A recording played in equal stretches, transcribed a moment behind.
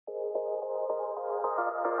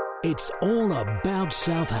It's all about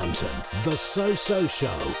Southampton. The So-So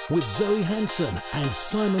Show with Zoe Hanson and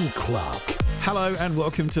Simon Clarke. Hello and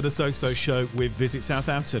welcome to the So-So Show with Visit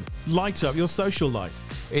Southampton. Light up your social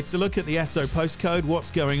life. It's a look at the SO postcode,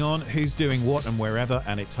 what's going on, who's doing what and wherever,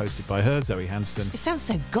 and it's hosted by her, Zoe Hanson. It sounds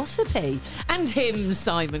so gossipy. And him,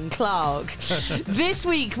 Simon Clarke. This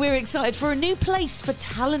week we're excited for a new place for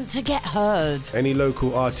talent to get heard. Any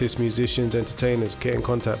local artists, musicians, entertainers, get in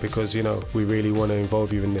contact because, we really want to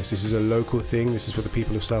involve you in this. This is a local thing. This is for the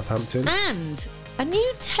people of Southampton. And a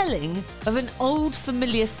new telling of an old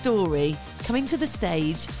familiar story coming to the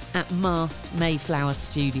stage at Mast Mayflower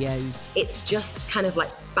Studios. It's just kind of like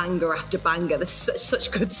banger after banger. There's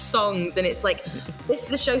such good songs, and it's like, this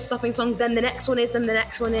is a show-stopping song, then the next one is, then the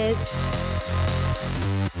next one is.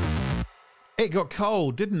 It got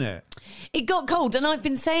cold, didn't it? It got cold, and I've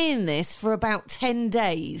been saying this for about 10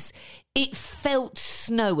 days. It felt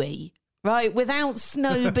snowy. Right, without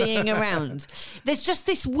snow being around. There's just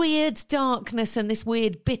this weird darkness and this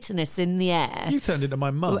weird bitterness in the air. You turned into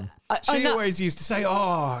my mum. She always used to say,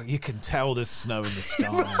 you can tell there's snow in the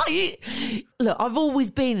sky. Right. Look, I've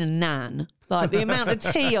always been a nan. Like, the amount of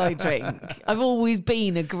tea I drink. I've always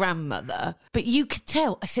been a grandmother. But you could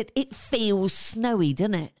tell. I said, it feels snowy,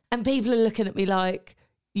 doesn't it? And people are looking at me like,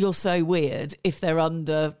 you're so weird if they're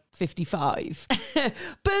under 55. But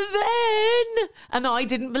then, and I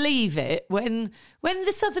didn't believe it, when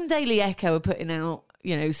the Southern Daily Echo are putting out,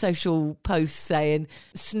 social posts saying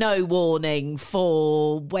snow warning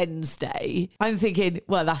for Wednesday, I'm thinking,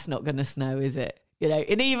 well, that's not going to snow, is it?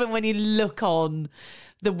 And even when you look on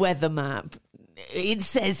the weather map, it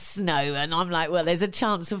says snow, and I'm like, well, there's a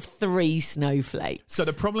chance of 3 snowflakes. So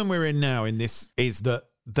the problem we're in now in this is that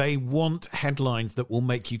they want headlines that will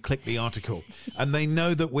make you click the article. And they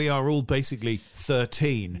know that we are all basically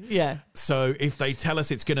 13. Yeah. So if they tell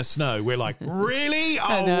us it's going to snow, we're like, really?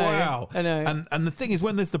 Oh, wow. I know. And the thing is,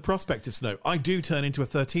 when there's the prospect of snow, I do turn into a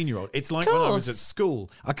 13-year-old. It's like when I was at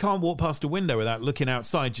school. I can't walk past a window without looking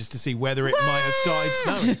outside just to see whether it might have started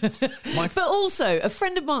snowing. But also, a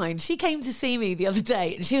friend of mine, she came to see me the other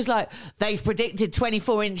day and she was like, they've predicted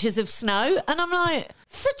 24 inches of snow. And I'm like,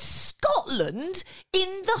 for Scotland in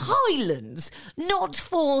the Highlands, not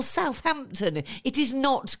for Southampton. It is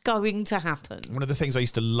not going to happen. One of the things I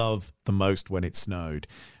used to love the most when it snowed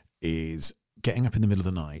is getting up in the middle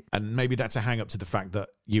of the night. And maybe that's a hang up to the fact that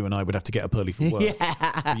you and I would have to get up early for work.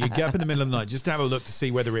 Yeah. You get up in the middle of the night just to have a look to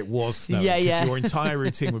see whether it was snowing. Because your entire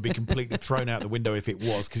routine would be completely thrown out the window if it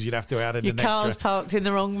was, because you'd have to add in your an extra car's parked in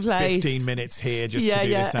the wrong place. 15 minutes here just to do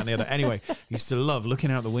this, that and the other. Anyway, I used to love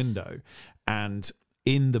looking out the window, and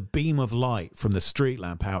in the beam of light from the street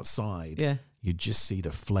lamp outside, you just see the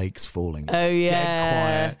flakes falling. It's dead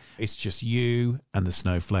quiet. It's just you and the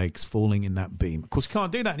snowflakes falling in that beam. Of course, you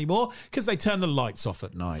can't do that anymore because they turn the lights off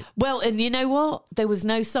at night. Well, and you know what? There was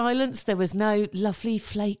no silence. There was no lovely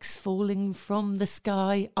flakes falling from the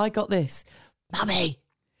sky. I got this. Mummy,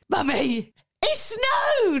 it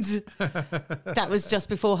snowed! That was just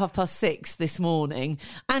before 6:30 this morning.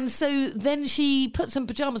 And so then she put some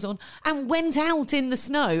pyjamas on and went out in the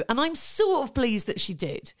snow. And I'm sort of pleased that she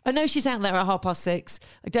did. I know she's out there at 6:30.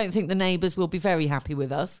 I don't think the neighbours will be very happy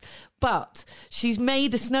with us. But she's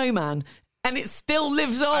made a snowman and it still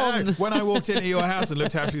lives on. When I walked into your house and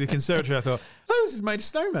looked out through the conservatory, I thought, this has made a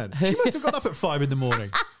snowman. She must have got up at 5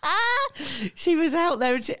 a.m. She was out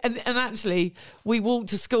there and actually we walked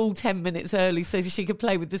to school 10 minutes early so she could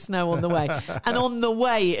play with the snow on the way. And on the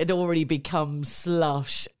way it had already become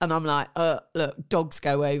slush. And I'm like, look, dogs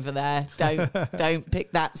go over there. Don't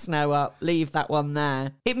pick that snow up. Leave that one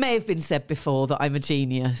there. It may have been said before that I'm a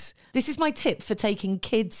genius. This is my tip for taking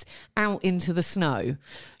kids out into the snow.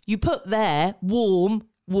 You put their warm,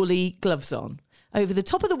 woolly gloves on. Over the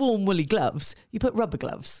top of the warm, woolly gloves, you put rubber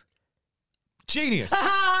gloves. Genius.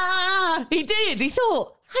 He did. He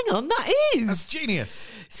thought, hang on, that's genius.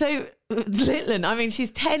 So Littlen,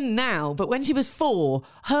 she's 10 now, but when she was 4,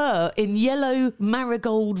 her in yellow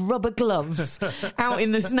marigold rubber gloves out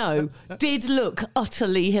in the snow did look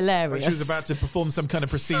utterly hilarious. She was about to perform some kind of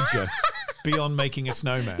procedure beyond making a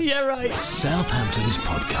snowman. Yeah, right. Southampton's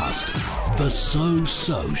podcast, The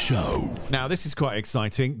So-So Show. Now, this is quite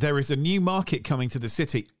exciting. There is a new market coming to the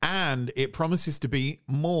city, and it promises to be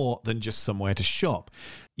more than just somewhere to shop.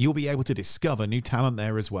 You'll be able to discover new talent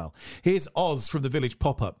there as well. Here's Oz from the Village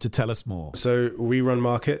Pop-Up to tell us more. So we run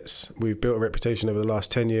markets. We've built a reputation over the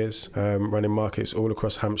last 10 years running markets all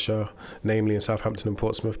across Hampshire, namely in Southampton and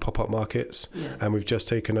Portsmouth, pop-up markets. Yeah. And we've just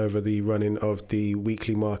taken over the running of the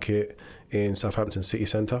weekly market in Southampton city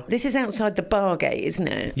centre. This is outside the Bargate, isn't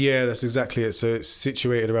it? Yeah, that's exactly it. So it's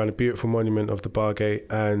situated around a beautiful monument of the Bargate,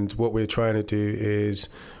 and what we're trying to do is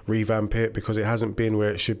revamp it because it hasn't been where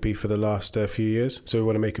it should be for the last few years. So we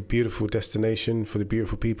want to make a beautiful destination for the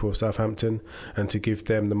beautiful people of Southampton and to give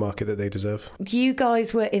them the market that they deserve. You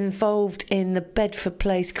guys were involved in the Bedford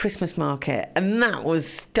Place Christmas market, and that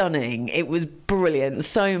was stunning. It was brilliant,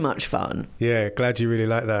 so much fun. Yeah, glad you really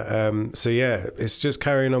like that. So yeah, it's just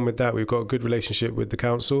carrying on with that. We've got a good relationship with the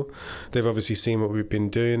council. They've obviously seen what we've been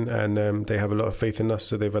doing, and they have a lot of faith in us,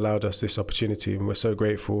 so they've allowed us this opportunity, and we're so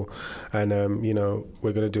grateful. And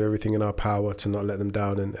we're going to do everything in our power to not let them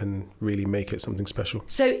down and really make it something special.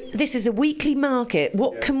 So this is a weekly market.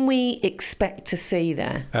 What can we expect to see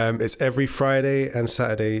there? It's every Friday and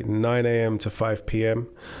Saturday, 9 a.m. to 5 p.m.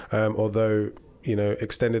 Although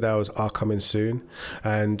extended hours are coming soon,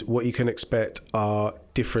 and what you can expect are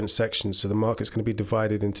different sections. So the market's going to be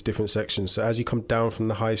divided into different sections. So as you come down from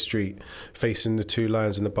the high street facing the two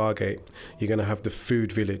lions in the Bargate, you're going to have the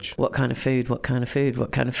food village. What kind of food? What kind of food?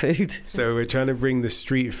 What kind of food? So we're trying to bring the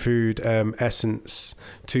street food essence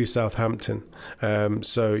to Southampton.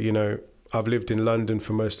 I've lived in London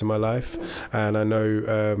for most of my life, and I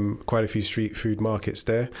know quite a few street food markets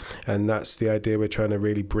there, and that's the idea we're trying to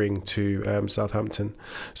really bring to Southampton.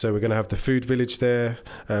 So we're going to have the food village there.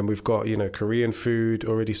 We've got Korean food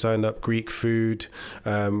already signed up, Greek food.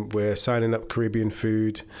 We're signing up Caribbean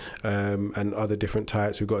food and other different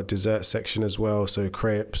types. We've got a dessert section as well, so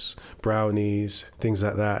crepes, brownies, things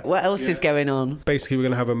like that. What else is going on? Basically, we're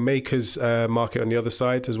going to have a makers market on the other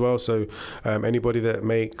side as well. So anybody that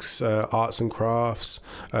makes arts and crafts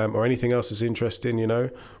or anything else that's interesting,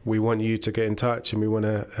 we want you to get in touch, and we want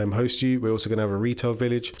to host you. We're also going to have a retail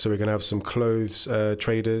village, so we're going to have some clothes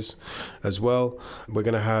traders as well. We're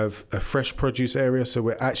going to have a fresh produce area, so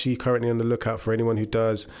we're actually currently on the lookout for anyone who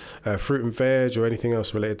does fruit and veg or anything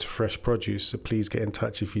else related to fresh produce, so please get in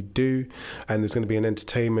touch if you do. And there's going to be an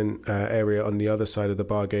entertainment area on the other side of the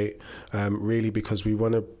Bargate, really because we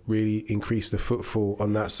want to really increase the footfall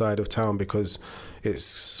on that side of town, because it's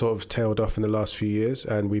sort of tailed off in the last few years,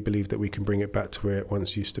 and we believe that we can bring it back to where it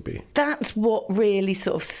once used to be. That's what really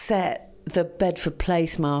sort of set the Bedford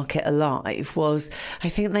Place market alive, was I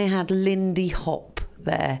think they had Lindy Hop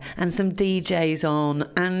there and some DJs on,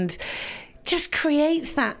 and just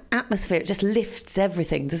creates that atmosphere. It just lifts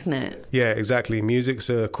everything, doesn't it? Yeah, exactly. Music's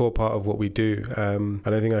a core part of what we do. I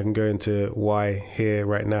don't think I can go into why here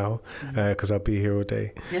right now, because I'll be here all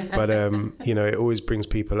day. But, it always brings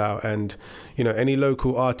people out. And, any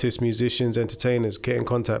local artists, musicians, entertainers, get in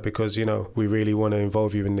contact, because, we really want to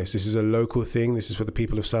involve you in this. This is a local thing. This is for the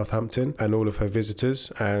people of Southampton and all of her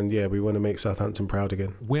visitors. And, we want to make Southampton proud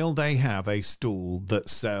again. Will they have a stall that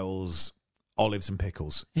sells olives and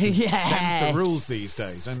pickles? Yes. Them's the rules these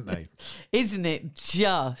days, aren't they? Isn't it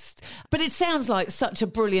just? But it sounds like such a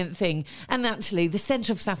brilliant thing. And actually, the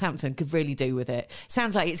centre of Southampton could really do with it.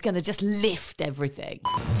 Sounds like it's going to just lift everything.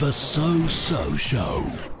 The So Show.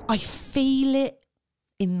 I feel it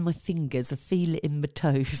in my fingers. I feel it in my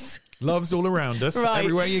toes. Love's all around us, right.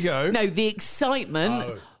 Everywhere you go. No, the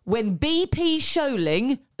excitement when BP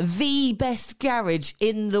Sholing, the best garage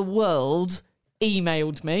in the world,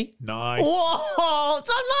 emailed me. Nice. What?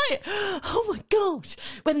 I'm like, oh my gosh.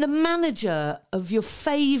 When the manager of your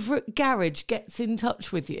favourite garage gets in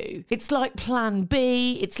touch with you, it's like Plan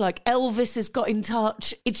B, it's like Elvis has got in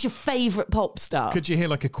touch, it's your favourite pop star. Could you hear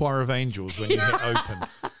like a choir of angels when you hit open?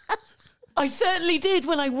 I certainly did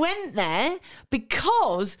when I went there,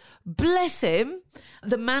 because, bless him,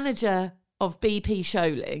 the manager of BP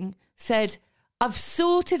Sholing said, I've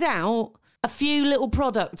sorted out a few little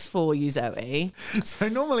products for you, Zoe. So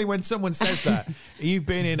normally when someone says that, you've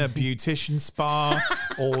been in a beautician spa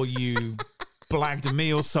or you blagged a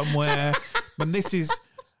meal somewhere, and this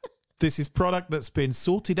is product that's been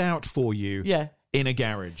sorted out for you in a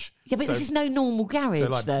garage. Yeah, but this is no normal garage,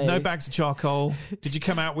 though. No bags of charcoal. Did you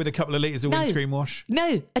come out with a couple of litres of windscreen wash?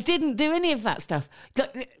 No, I didn't do any of that stuff.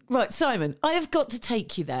 Right, Simon, I have got to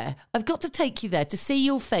take you there. I've got to take you there to see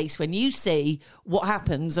your face when you see what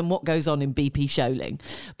happens and what goes on in BP Sholing,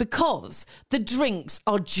 because the drinks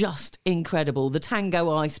are just incredible. The Tango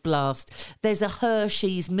Ice Blast. There's a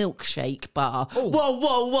Hershey's milkshake bar. Oh,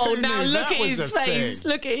 whoa. Now look at his face.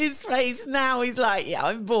 Look at his face now. He's like, yeah,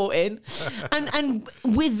 I'm bought in. and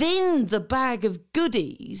within the bag of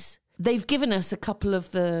goodies, they've given us a couple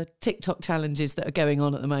of the TikTok challenges that are going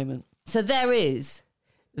on at the moment. So there is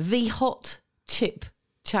the hot chip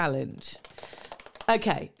challenge.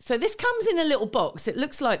 Okay, so this comes in a little box. It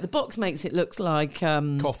looks like, the box makes it look like...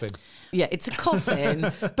 coffin. Yeah, it's a coffin,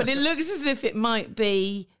 but it looks as if it might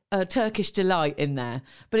be Turkish delight in there,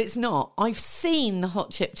 but it's not. I've seen the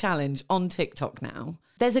hot chip challenge on TikTok now.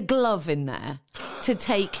 There's a glove in there to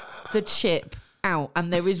take the chip out,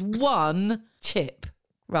 and there is one chip.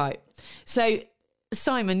 Right. So,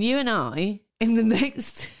 Simon, you and I, in the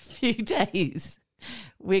next few days,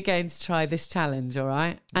 we're going to try this challenge, all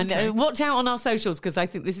right? And watch out on our socials, because I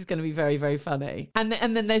think this is going to be very, very funny. And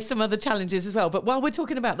then there's some other challenges as well. But while we're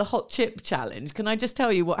talking about the hot chip challenge, can I just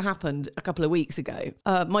tell you what happened a couple of weeks ago?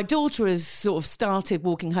 My daughter has sort of started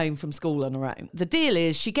walking home from school on her own. The deal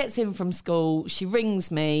is she gets in from school, she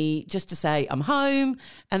rings me just to say, I'm home.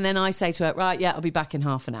 And then I say to her, right, yeah, I'll be back in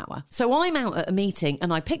half an hour. So I'm out at a meeting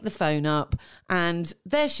and I pick the phone up and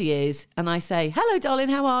there she is. And I say, hello, darling,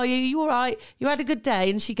 how are you? You all right? You had a good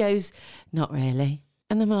day? And she goes, not really.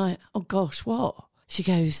 And I'm like, oh gosh, what? She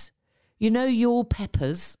goes, you know your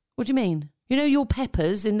peppers? What do you mean? You know your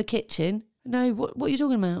peppers in the kitchen? No, what are you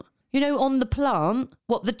talking about? You know, on the plant?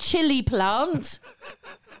 What, the chili plant?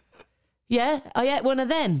 Yeah, I ate one of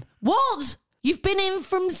them. What? You've been in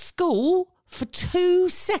from school for 2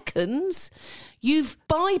 seconds? You've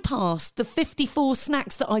bypassed the 54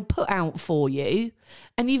 snacks that I put out for you,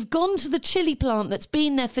 and you've gone to the chili plant that's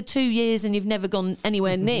been there for 2 years and you've never gone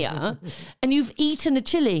anywhere near, and you've eaten a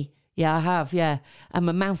chili. Yeah, I have, yeah. And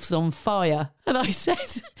my mouth's on fire. And I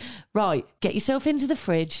said, right, get yourself into the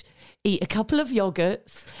fridge, eat a couple of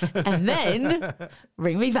yogurts, and then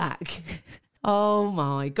ring me back. Oh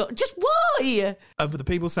my God. Just why? For the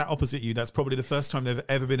people sat opposite you, that's probably the first time they've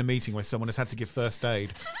ever been in a meeting where someone has had to give first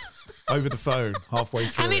aid over the phone halfway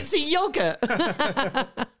through. And it's a yogurt.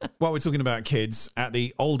 While we're talking about kids, at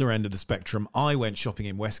the older end of the spectrum, I went shopping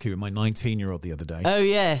in West Quay with my 19-year-old the other day. Oh,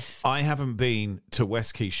 yes. I haven't been to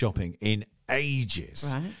West Quay shopping in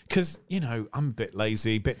ages. Right. Because, you know, I'm a bit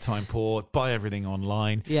lazy, bit time poor, buy everything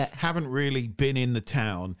online. Yeah. Haven't really been in the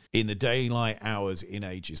town in the daylight hours in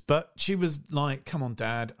ages. But she was like, come on,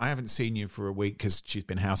 Dad, I haven't seen you for a week because she's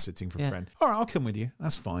been house sitting for a friend. All right, I'll come with you.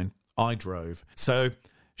 That's fine. I drove. So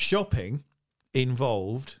shopping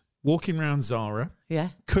involved walking around Zara. Yeah.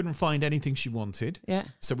 Couldn't find anything she wanted. Yeah.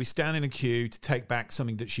 So we stand in a queue to take back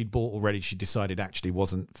something that she'd bought already. She decided actually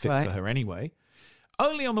wasn't fit for her anyway.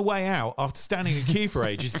 Only on the way out, after standing in a queue for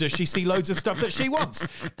ages, does she see loads of stuff that she wants.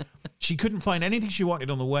 She couldn't find anything she wanted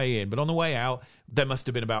on the way in, but on the way out, there must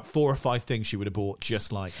have been about 4 or 5 things she would have bought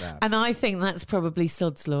just like that. And I think that's probably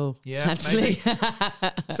Sod's Law. Yeah, actually.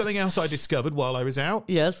 Something else I discovered while I was out.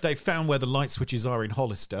 Yes. They found where the light switches are in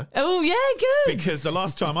Hollister. Oh, yeah, good. Because the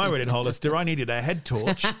last time I went in Hollister, I needed a head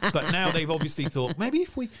torch. But now they've obviously thought, maybe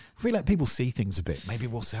if we let people see things a bit, maybe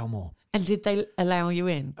we'll sell more. And did they allow you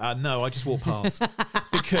in? No, I just walked past.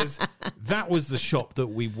 Because that was the shop that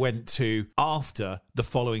we went to after the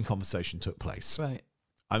following conversation took place. Right.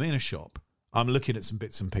 I'm in a shop. I'm looking at some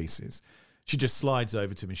bits and pieces. She just slides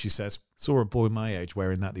over to me. She says, saw a boy my age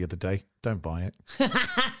wearing that the other day. Don't buy it.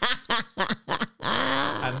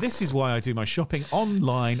 And this is why I do my shopping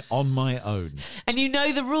online on my own. And you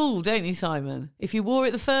know the rule, don't you, Simon? If you wore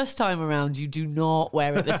it the first time around, you do not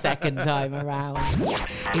wear it the second time around.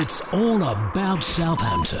 It's all about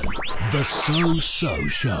Southampton. The So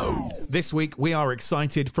Show. This week, we are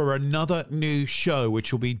excited for another new show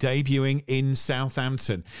which will be debuting in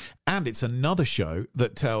Southampton. And it's another show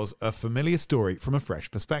that tells a familiar story from a fresh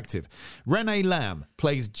perspective. Renee Lamb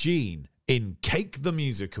plays Jean in Cake the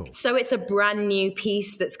Musical. So it's a brand new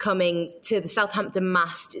piece that's coming to the Southampton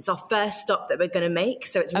Mast. It's our first stop that we're going to make.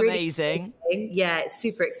 So it's really amazing. Yeah, it's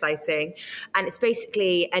super exciting. And it's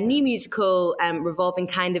basically a new musical revolving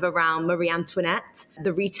kind of around Marie Antoinette,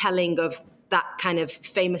 the retelling of that kind of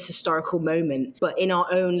famous historical moment, but in our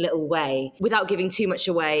own little way, without giving too much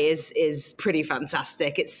away, is pretty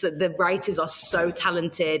fantastic. It's the writers are so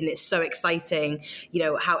talented and it's so exciting, you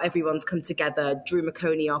know, how everyone's come together. Drew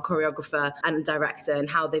McConey, our choreographer and director, and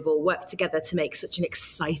how they've all worked together to make such an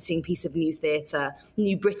exciting piece of new theatre,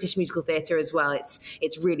 new British musical theatre as well.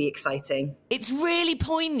 It's really exciting. It's really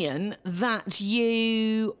poignant that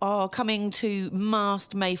you are coming to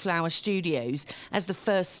Mast Mayflower Studios as the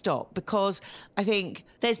first stop, because I think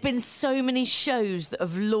there's been so many shows that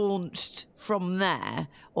have launched from there,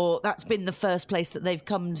 or that's been the first place that they've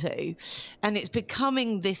come to, and it's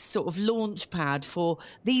becoming this sort of launch pad for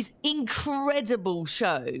these incredible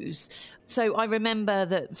shows. So I remember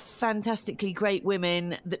that Fantastically Great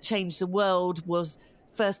Women That Changed the World was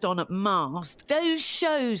first on at Mast. Those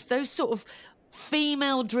shows, those sort of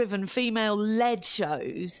female-driven, female-led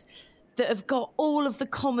shows that have got all of the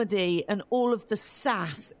comedy and all of the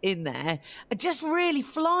sass in there are just really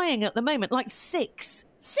flying at the moment. Like Six.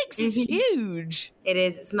 Six is huge. It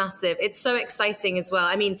is. It's massive. It's so exciting as well.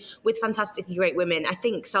 I mean, with Fantastically Great Women, I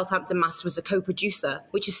think Southampton Mast was a co-producer,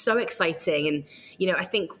 which is so exciting. And, you know, I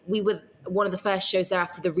think we were one of the first shows there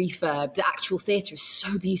after the refurb. The actual theatre is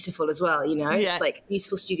so beautiful as well, you know? Yeah. It's like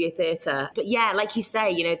beautiful studio theatre. But yeah, like you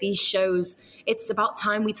say, you know, these shows, it's about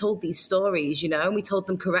time we told these stories, you know, and we told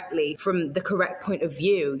them correctly from the correct point of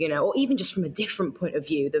view, you know, or even just from a different point of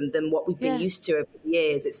view than what we've been used to over the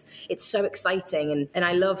years. It's so exciting. And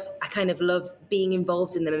I kind of love being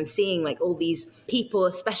involved in them and seeing like all these people,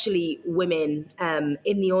 especially women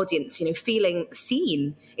in the audience, you know, feeling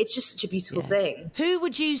seen. It's just such a beautiful thing. Who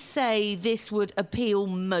would you say this would appeal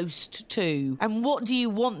most to? And what do you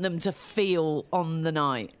want them to feel on the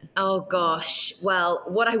night? Oh, gosh. Well,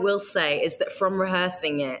 what I will say is that from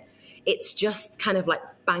rehearsing it, it's just kind of like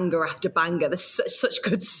banger after banger. There's such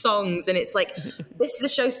good songs, and it's like, this is a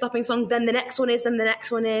show-stopping song, then the next one is, then the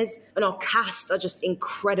next one is. And our cast are just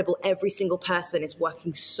incredible. Every single person is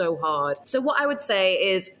working so hard. So what I would say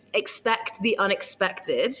is expect the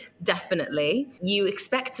unexpected, definitely. You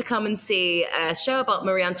expect to come and see a show about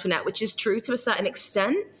Marie Antoinette, which is true to a certain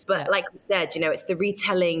extent. But like you said, you know, it's the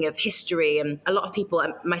retelling of history. And a lot of people,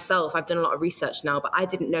 myself, I've done a lot of research now, but I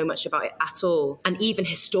didn't know much about it at all. And even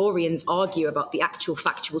historians argue about the actual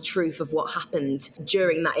factual truth of what happened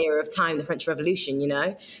during that era of time, the French Revolution, you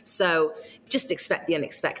know? So just expect the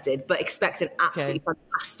unexpected, but expect an absolutely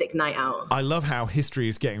fantastic night out. I love how history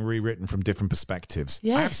is getting rewritten from different perspectives.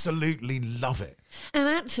 Yes. I absolutely love it. And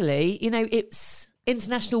actually, you know, it's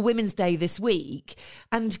International Women's Day this week,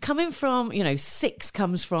 and coming from, you know, Six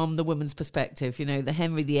comes from the woman's perspective, you know, the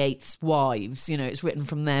Henry VIII's wives, you know, it's written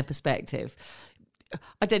from their perspective.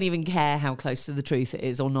 I don't even care how close to the truth it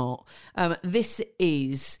is or not. This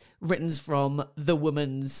is written from the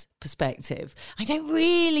woman's perspective. I don't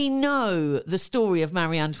really know the story of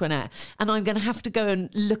Marie Antoinette, and I'm going to have to go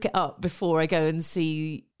and look it up before I go and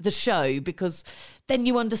see the show, because then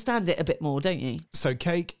you understand it a bit more, don't you? So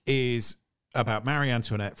Cake is about Marie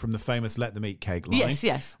Antoinette from the famous Let Them Eat Cake line. Yes,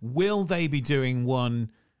 yes. Will they be doing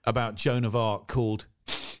one about Joan of Arc called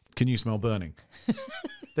Can You Smell Burning?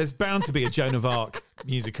 There's bound to be a Joan of Arc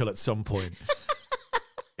musical at some point.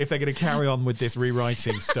 If they're going to carry on with this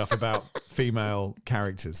rewriting stuff about female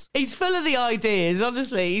characters. He's full of the ideas,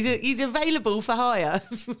 honestly. He's available for hire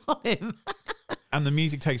if you want him. And the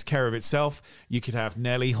music takes care of itself. You could have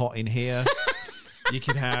Nelly Hot in Here. You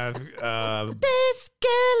could have This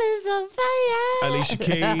Girl Is on Fire, Alicia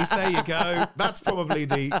Keys. There you go. That's probably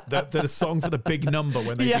the song for the big number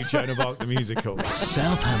when they do Joan of Arc the musical.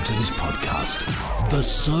 Southampton's podcast, The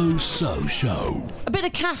So Show. A bit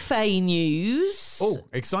of cafe news. Oh,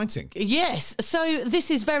 exciting. Yes. So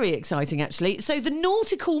this is very exciting, actually. So the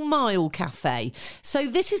Nautical Mile Cafe. So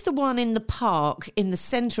this is the one in the park in the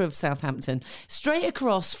centre of Southampton, straight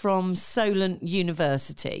across from Solent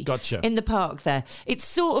University. Gotcha. In the park there. It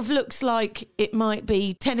sort of looks like it might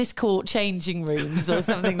be tennis court changing rooms or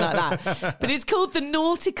something like that. But it's called the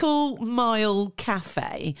Nautical Mile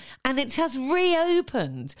Cafe, and it has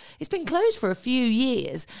reopened. It's been closed for a few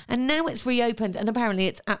years, and now it's reopened, and apparently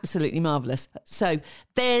it's absolutely marvellous. So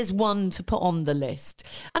there's one to put on the list.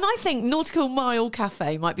 And I think Nautical Mile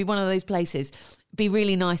Cafe might be one of those places. Be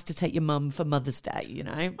really nice to take your mum for Mother's Day, you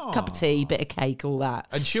know? Aww. Cup of tea, bit of cake, all that.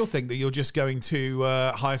 And she'll think that you're just going to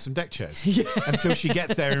hire some deck chairs until she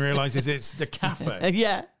gets there and realises it's the cafe.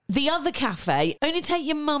 Yeah. The other cafe, only take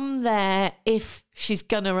your mum there if she's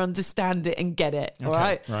going to understand it and get it, all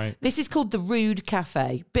right? Right. This is called the Rude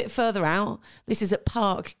Cafe. Bit further out, this is at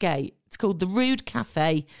Bargate. It's called the Rude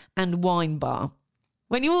Cafe and Wine Bar.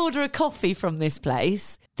 When you order a coffee from this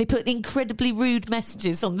place, they put incredibly rude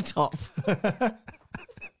messages on the top.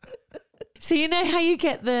 So you know how you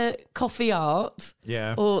get the coffee art?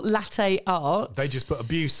 Yeah. Or latte art? They just put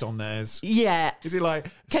abuse on theirs. Yeah. Is it like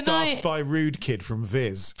staffed by Rude Kid from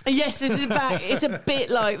Viz? Yes, it's a bit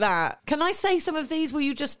like that. Can I say some of these? Will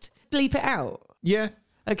you just bleep it out? Yeah.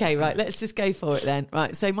 Okay, right, let's just go for it then.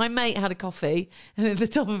 Right, so my mate had a coffee and at the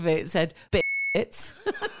top of it said, bits.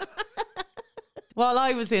 While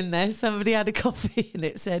I was in there, somebody had a coffee and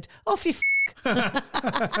it said, off you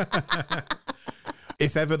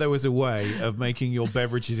If ever there was a way of making your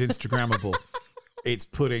beverages Instagrammable, it's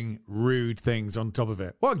putting rude things on top of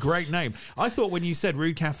it. What a great name. I thought when you said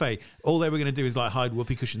Rude Cafe, all they were going to do is like hide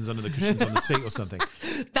whoopee cushions under the cushions on the seat or something.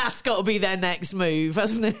 That's got to be their next move,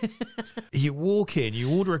 hasn't it? You walk in,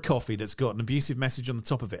 you order a coffee that's got an abusive message on the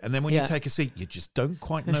top of it, and then when you take a seat, you just don't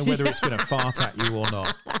quite know whether it's going to fart at you or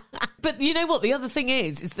not. But you know what? The other thing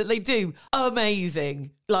is that they do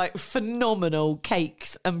amazing, like phenomenal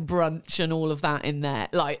cakes and brunch and all of that in there,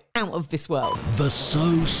 like out of this world. The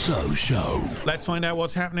So Show. Let's find out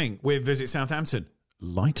what's happening with Visit Southampton.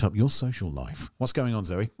 Light up your social life. What's going on,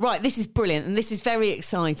 Zoe? Right, this is brilliant and this is very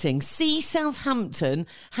exciting. See Southampton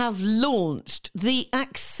have launched the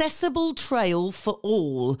Accessible Trail for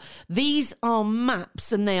All. These are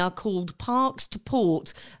maps and they are called Parks to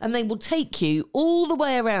Port, and they will take you all the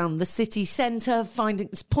way around the city centre,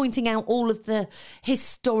 pointing out all of the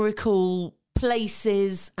historical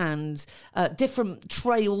places and different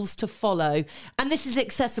trails to follow, and this is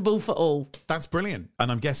accessible for all. That's brilliant,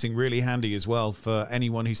 and I'm guessing really handy as well for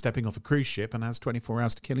anyone who's stepping off a cruise ship and has 24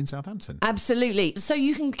 hours to kill in Southampton. Absolutely. So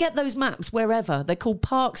you can get those maps wherever. They're called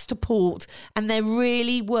Parks to Port, and they're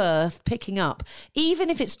really worth picking up,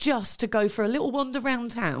 even if it's just to go for a little wander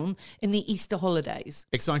around town in the Easter holidays.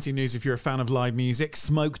 Exciting news if you're a fan of live music.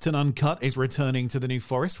 Smoked and Uncut is returning to the New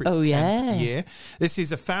Forest for its 10th year. This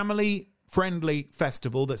is a family-friendly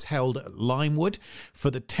festival that's held at Limewood for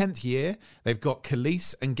the 10th year. They've got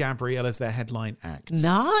Khalees and Gabrielle as their headline acts.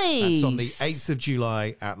 Nice. That's on the 8th of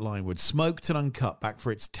July at Limewood. Smoked and Uncut, back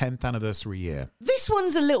for its 10th anniversary year. This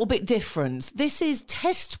one's a little bit different. This is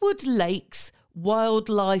Testwood Lakes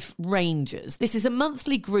Wildlife Rangers. This is a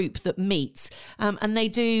monthly group that meets and they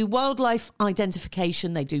do wildlife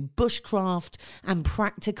identification, they do bushcraft and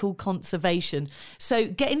practical conservation. So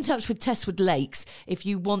get in touch with Testwood Lakes if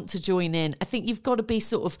you want to join in. I think you've got to be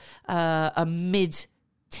sort of a mid-teens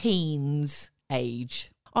age.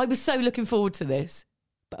 I was so looking forward to this,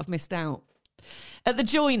 but I've missed out. At the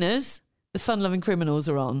Joiners, the Fun-Loving Criminals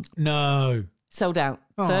are on. No. Sold out.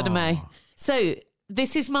 3rd of May. So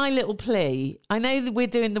this is my little plea. I know that we're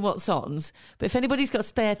doing the What's Ons, but if anybody's got a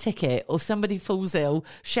spare ticket or somebody falls ill,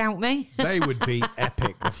 shout me. They would be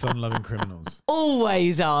epic, the Fun-Loving Criminals.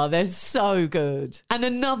 Always are. They're so good. And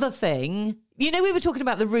another thing, you know, we were talking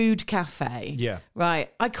about the rude cafe. Yeah. Right.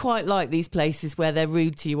 I quite like these places where they're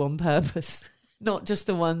rude to you on purpose. Not just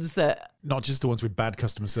the ones with bad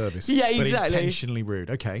customer service. Yeah, exactly. But intentionally rude.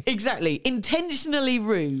 Okay. Exactly. Intentionally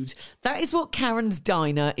rude. That is what Karen's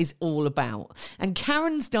Diner is all about. And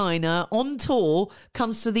Karen's Diner on tour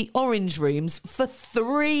comes to the Orange Rooms for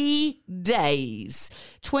 3 days.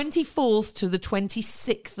 24th to the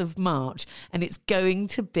 26th of March. And it's going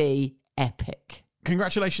to be epic.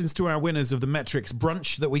 Congratulations to our winners of the Metrics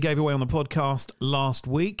brunch that we gave away on the podcast last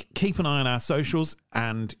week. Keep an eye on our socials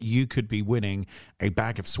and you could be winning a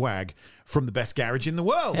bag of swag from the best garage in the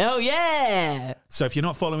world. Oh, yeah. So if you're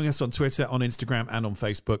not following us on Twitter, on Instagram and on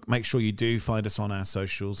Facebook, make sure you do find us on our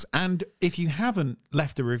socials. And if you haven't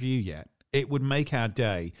left a review yet, it would make our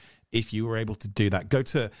day if you were able to do that. Go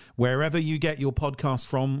to wherever you get your podcast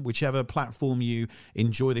from, whichever platform you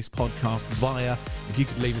enjoy this podcast via. If you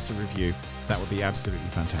could leave us a review, that would be absolutely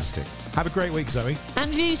fantastic. Have a great week, Zoe.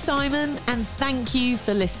 And you, Simon, and thank you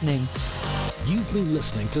for listening. You've been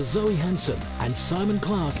listening to Zoe Hanson and Simon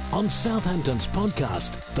Clarke on Southampton's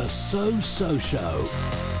podcast, The So Show.